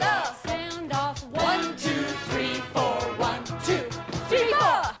 Sound off. Sound off. 1, 2, 3, 4. 1, 2, 3,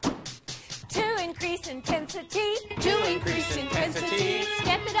 4. To increase intensity. To increase intensity,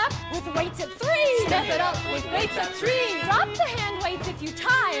 Step it up with weights at 3. step it up with weights at 3. Drop the hand weights if you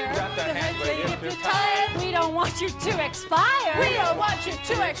tire. Drop the hand weight if you're tired. We don't want you to expire. We don't want you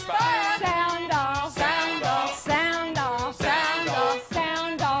to expire. Sound off. Sound off. Sound off. Sound off.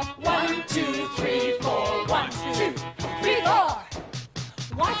 Sound off. 1, 2, 3, 4. 1, 2, 3, 4.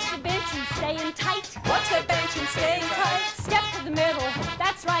 Watch the bench and stay in tight. Watch the bench and stay tight. Step to the middle.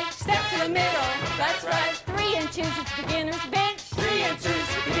 That's right. Step to the middle. That's right. 3 inches is beginner's bench. 3 inches,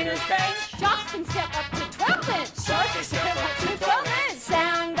 beginner's bench. Jocks can step up to 12 inch. Shark is step up to 12 inch.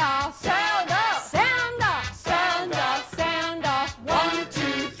 Sound off. Sound off. Sound off. Sound off. Sound off. 1,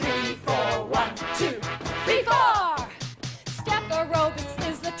 2, 3, 4. 1, 2, 3, 4. 4. Step aerobics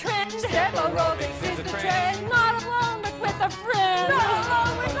is the trend. Step aerobics is the trend. Not alone, but with a friend. Not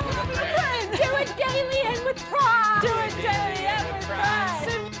alone, but with a friend. Do it daily and with pride. Do it daily and with pride.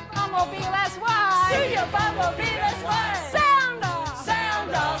 Soon your bum will be less wide. Soon your bum will be less wide. Sound off.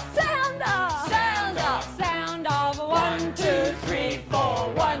 Sound off. Sound off. Sound off. Sound off. 1, 2, 3,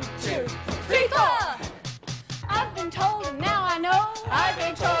 4. 1, 2, 3, 4. I've been told and now I know. I've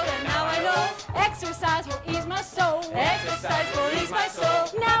been ease my soul. Exercise will ease my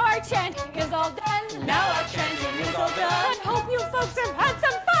soul. Now our chanting is all done. Now our chanting is all done. I hope you folks have had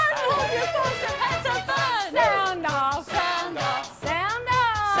some fun. I hope you folks have had some fun. Sound off. Sound off. Sound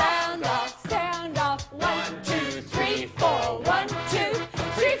off. Sound off. Sound off. 1, 2, 3, 4. 1, 2,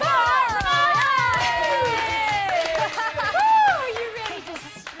 3, 4. Are you ready to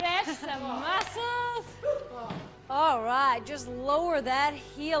stretch some muscles? All right, just lower that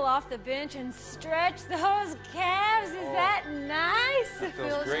heel off the bench and stretch those calves. Is that nice?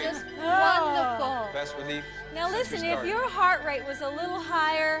 Feels great. Just Oh. wonderful. Best relief. Now since we listen, if started. your heart rate was a little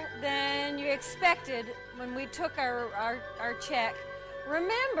higher than you expected when we took our check,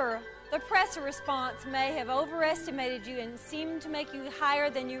 remember the pressor response may have overestimated you and seemed to make you higher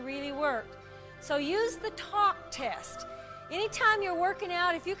than you really worked. So use the talk test. Anytime you're working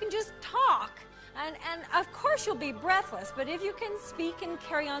out, if you can just talk, and of course you'll be breathless, but if you can speak and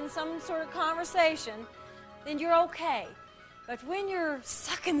carry on some sort of conversation, then you're okay. But when you're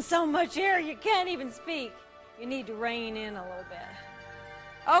sucking so much air you can't even speak, you need to rein in a little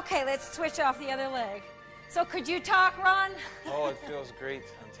bit. Okay, let's switch off the other leg. So could you talk, Ron? Oh, it feels great.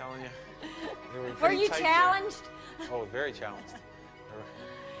 I'm telling you. They were Were pretty you tight challenged? there. Oh, very challenged.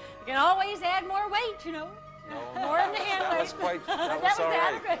 You can always add more weight, you know. No, More in the hand that weight. was quite. That That was was all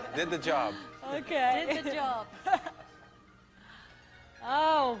right. adequate. Did the job. Okay. Did the job.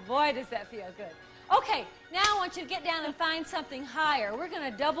 Oh, boy, does that feel good. Okay, now I want you to get down and find something higher. We're going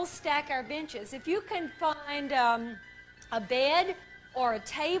to double stack our benches. If you can find a bed or a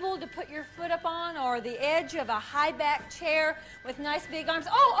table to put your foot up on, or the edge of a high back chair with nice big arms.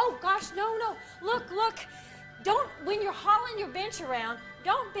 Oh gosh, no. Look. Don't, when you're hauling your bench around,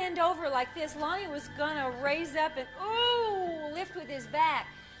 don't bend over like this. Lonnie was going to raise up and, lift with his back.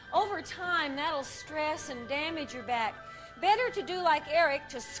 Over time, that'll stress and damage your back. Better to do like Eric,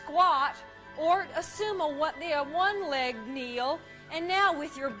 to squat, or assume a one-leg kneel. And now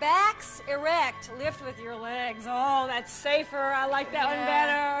with your backs erect, lift with your legs. Oh, that's safer. I like that one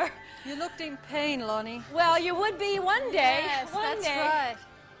better. You looked in pain, Lonnie. Well, you would be one day. Yes, one that's day. right.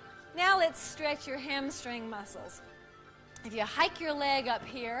 Now let's stretch your hamstring muscles. If you hike your leg up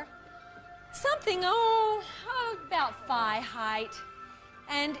here, something, about thigh height,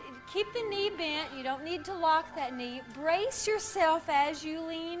 and keep the knee bent. You don't need to lock that knee. Brace yourself as you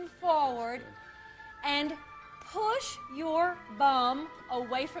lean forward and push your bum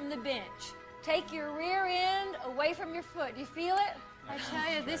away from the bench. Take your rear end away from your foot. Do you feel it? I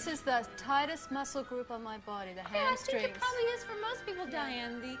tell you, this is the tightest muscle group on my body, the Yeah, I think hamstrings. it probably is for most people,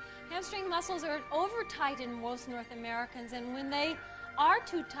 Diane. The hamstring muscles are over tight in most North Americans, and when they are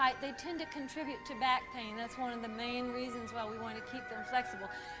too tight, they tend to contribute to back pain. That's one of the main reasons why we want to keep them flexible.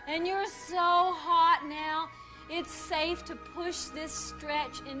 And you're so hot now, it's safe to push this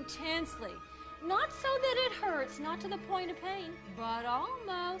stretch intensely. Not so that it hurts, not to the point of pain, but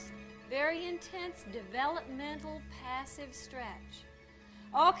almost. Very intense, developmental, passive stretch.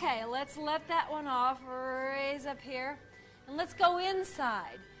 Okay, let's let that one off. Raise up here. And let's go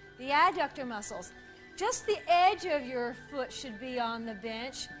inside. The adductor muscles. Just the edge of your foot should be on the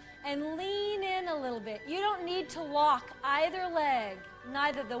bench. And lean in a little bit. You don't need to lock either leg.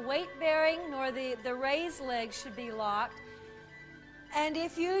 Neither the weight bearing nor the raised leg should be locked. And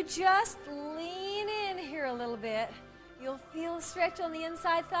if you just lean in here a little bit, you'll feel a stretch on the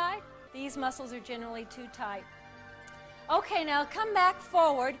inside thigh. These muscles are generally too tight. Okay, now come back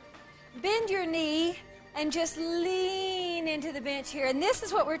forward, bend your knee, and just lean into the bench here. And this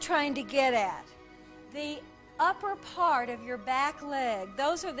is what we're trying to get at. The upper part of your back leg,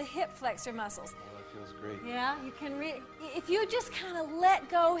 those are the hip flexor muscles. Oh, that feels great. Yeah, you can if you just kind of let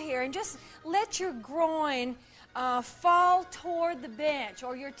go here and just let your groin fall toward the bench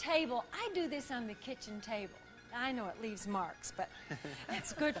or your table. I do this on the kitchen table. I know it leaves marks, but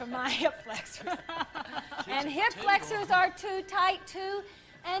it's good for my hip flexors. And hip flexors are too tight too,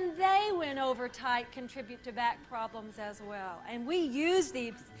 and they, when over tight, contribute to back problems as well. And we use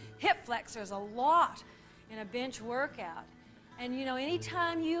these hip flexors a lot in a bench workout. And you know,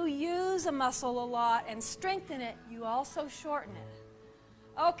 anytime you use a muscle a lot and strengthen it, you also shorten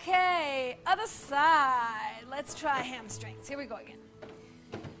it. Okay, other side. Let's try hamstrings. Here we go again.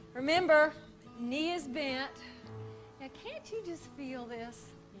 Remember, knee is bent. Now, can't you just feel this?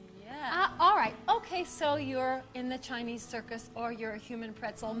 Yeah. All right. Okay, so you're in the Chinese circus or you're a human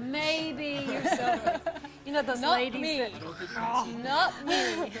pretzel. Maybe you're so. You know those Not ladies me. that. Not me.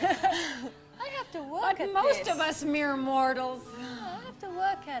 I have to work But at most this. of us mere mortals. I have to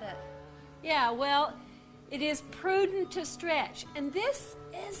work at it. Yeah, well, it is prudent to stretch. And this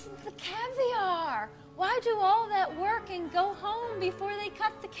is the caviar. Why do all that work and go home before they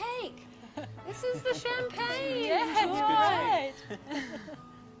cut the cake? This is the champagne. Yeah, Enjoy.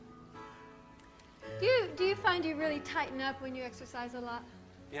 Do you find you really tighten up when you exercise a lot?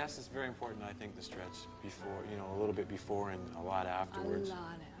 Yes, it's very important, I think, to stretch before, you know, a little bit before and a lot afterwards. A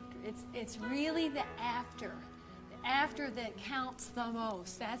lot after. It's really the after that counts the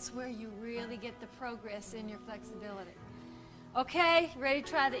most. That's where you really get the progress in your flexibility. Okay, ready to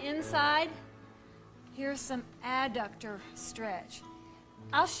try the inside? Here's some adductor stretch.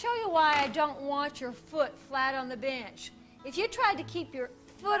 I'll show you why I don't want your foot flat on the bench. If you tried to keep your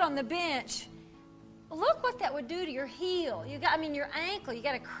foot on the bench, look what that would do to your heel. Your ankle. You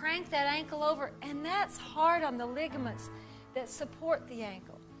got to crank that ankle over, and that's hard on the ligaments that support the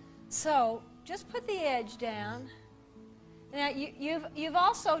ankle. So just put the edge down. Now you've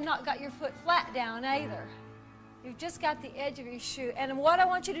also not got your foot flat down either. You've just got the edge of your shoe. And what I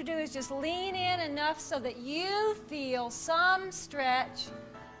want you to do is just lean in enough so that you feel some stretch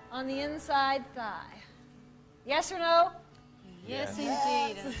on the inside thigh. Yes or no? Yes,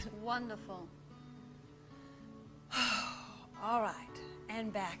 indeed. It's wonderful. All right,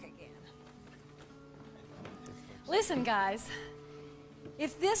 and back again. Listen, guys,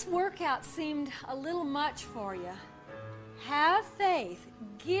 if this workout seemed a little much for you, have faith.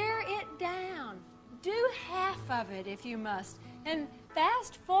 Gear it down. Do half of it if you must, and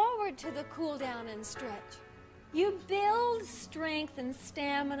fast forward to the cool down and stretch. You build strength and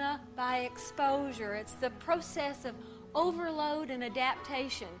stamina by exposure. It's the process of overload and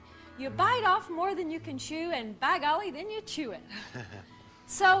adaptation. You bite off more than you can chew, and by golly, then you chew it.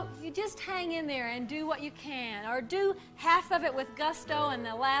 So you just hang in there and do what you can, or do half of it with gusto and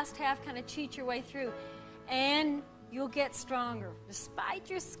the last half kind of cheat your way through. And you'll get stronger. Despite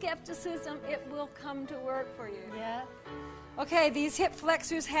your skepticism, it will come to work for you. Yeah. Okay, these hip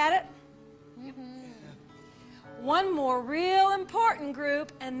flexors had it. One more real important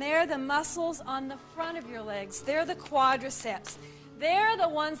group, and they're the muscles on the front of your legs. They're the quadriceps. They're the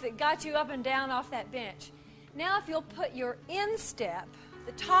ones that got you up and down off that bench. Now if you'll put your instep,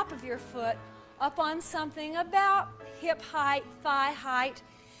 the top of your foot, up on something about hip height, thigh height,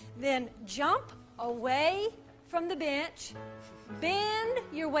 then jump away from the bench, bend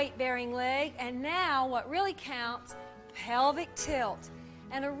your weight-bearing leg, and now what really counts, pelvic tilt,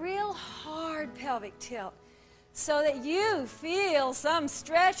 and a real hard pelvic tilt, so that you feel some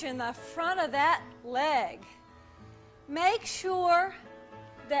stretch in the front of that leg. Make sure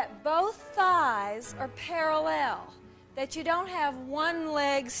that both thighs are parallel, that you don't have one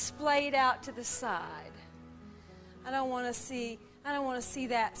leg splayed out to the side. I don't want to see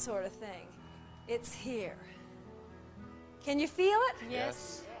that sort of thing. It's here. Can you feel it?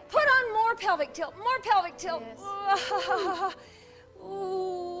 Yes. Put on more pelvic tilt, more pelvic tilt. Yes.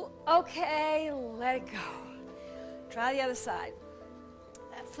 Ooh, okay, let it go. Try the other side.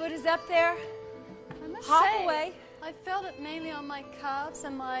 That foot is up there. I must Hop say, away. I felt it mainly on my calves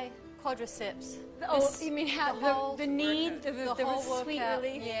and my quadriceps. Oh, you mean how the knee, the whole sweet workout.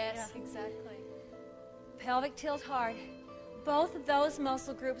 relief? Yes, exactly. Pelvic tilt hard. Both of those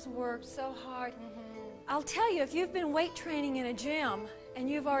muscle groups work so hard. I'll tell you, if you've been weight training in a gym and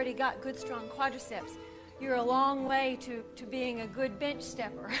you've already got good, strong quadriceps, you're a long way to being a good bench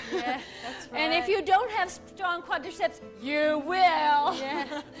stepper. Yeah, that's right. And if you don't have strong quadriceps, you will.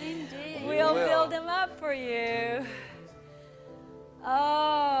 Yeah, indeed. We'll build them up for you.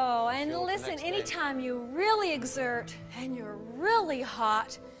 Oh, and Feel it the listen, next day. anytime you really exert and you're really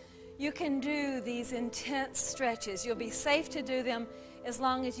hot, you can do these intense stretches. You'll be safe to do them as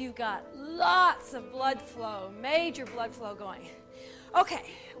long as you've got lots of blood flow, major blood flow going. Okay,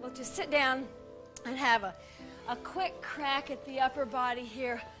 we'll just sit down and have a quick crack at the upper body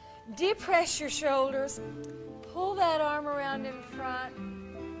here. Depress your shoulders. Pull that arm around in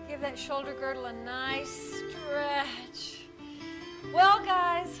front. Give that shoulder girdle a nice stretch. Well,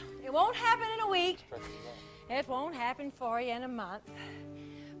 guys, it won't happen in a week. It won't happen for you in a month.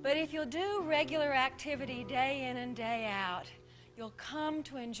 But if you'll do regular activity day in and day out, you'll come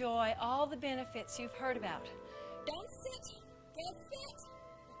to enjoy all the benefits you've heard about. Don't sit, get fit.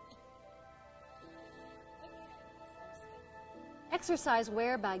 Exercise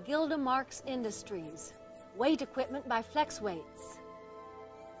wear by Gilda Marks Industries. Weight equipment by Flex Weights.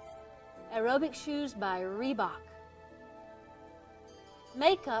 Aerobic shoes by Reebok.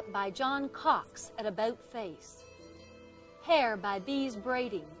 Makeup by John Cox at About Face. Hair by Bees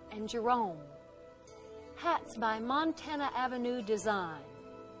Braiding and Jerome. Hats by Montana Avenue Design.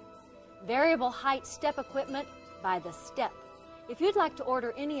 Variable height step equipment by The Step. If you'd like to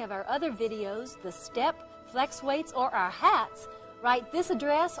order any of our other videos, The Step, Flex Weights, or our hats, write this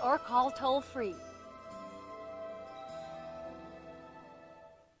address or call toll-free.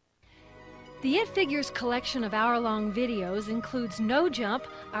 The It Figures collection of hour-long videos includes No Jump,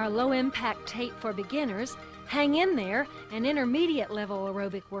 our low-impact tape for beginners, Hang In There, an intermediate-level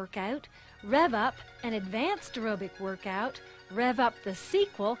aerobic workout, Rev Up, an advanced aerobic workout, Rev Up the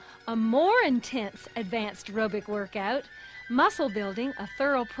sequel, a more intense advanced aerobic workout, Muscle Building, a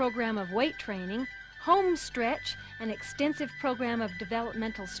thorough program of weight training, Home Stretch, an extensive program of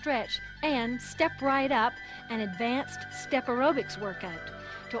developmental stretch, and Step Right Up, an advanced step aerobics workout.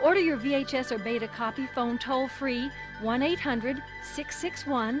 To order your VHS or beta copy, phone toll-free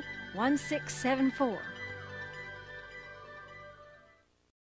 1-800-661-1674.